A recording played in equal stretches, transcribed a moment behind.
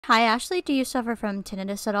Hi Ashley, do you suffer from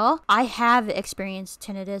tinnitus at all? I have experienced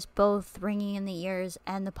tinnitus, both ringing in the ears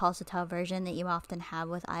and the pulsatile version that you often have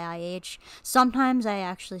with IIH. Sometimes I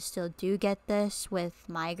actually still do get this with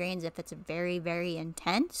migraines if it's very, very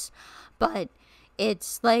intense, but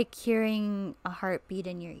it's like hearing a heartbeat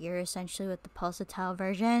in your ear essentially with the pulsatile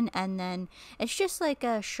version, and then it's just like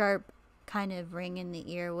a sharp kind of ring in the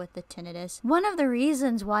ear with the tinnitus. One of the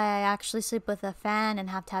reasons why I actually sleep with a fan and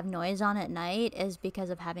have to have noise on at night is because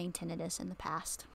of having tinnitus in the past.